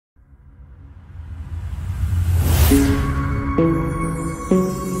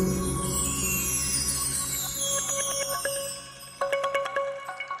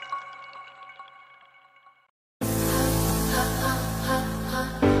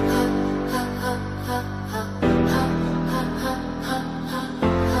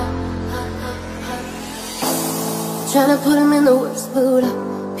Tryna put him in the worst mood.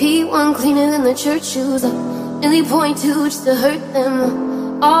 P1 cleaner than the church shoes. Nearly .2 just to hurt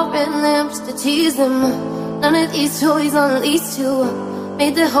them. All red lamps to tease them. None of these toys on lease to.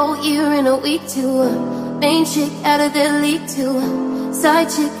 Made the whole year in a week too. Main chick out of their league too. Side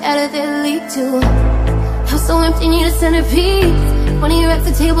chick out of their league too. House so empty, need a centerpiece. 20 racks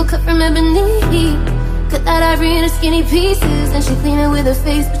a table cut from ebony. Cut that ivory into skinny pieces. And she clean it with her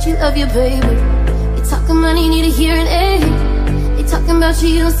face, but you love your baby. You talking money, need a hearing aid. They talking about you,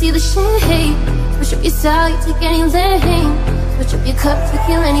 you don't see the shade. Push up your style, you take any lane. Switch up your cup to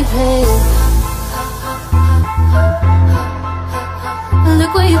kill any pain.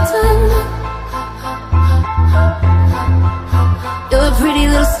 Look what you've done. You're a pretty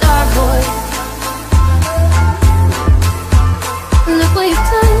little star boy. Look what you've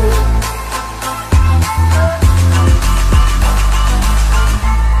done.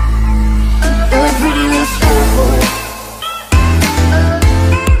 You're a pretty little star boy.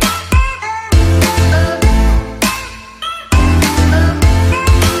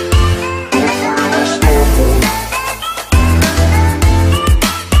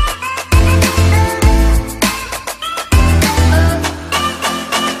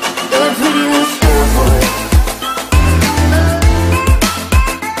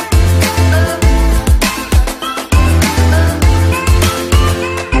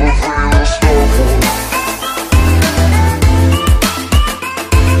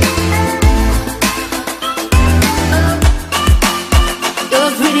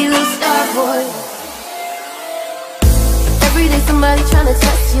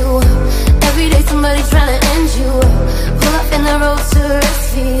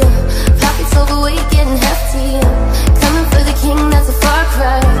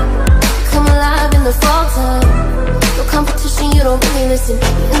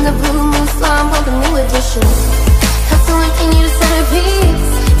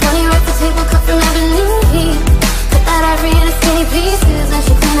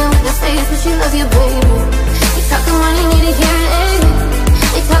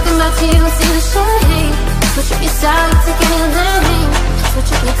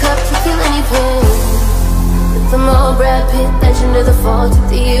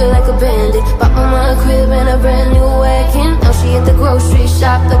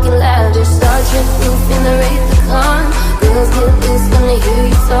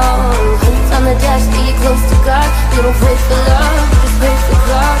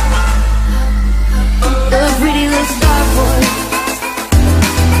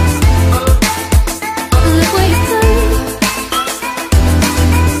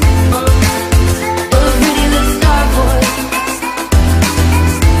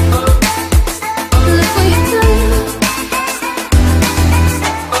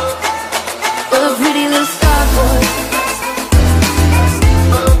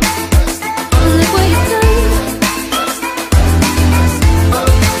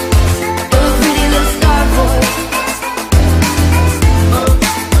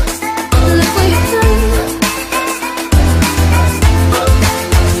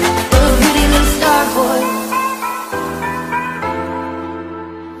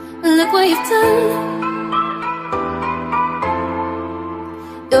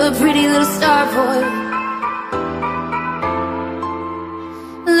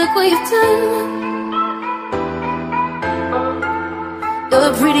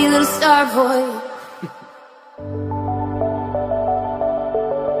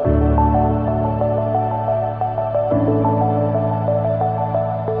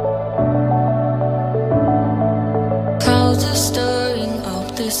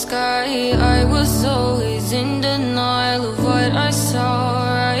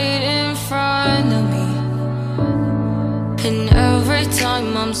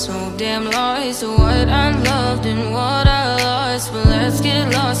 What I loved and what I lost, but let's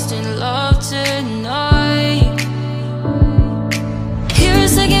get lost in love tonight.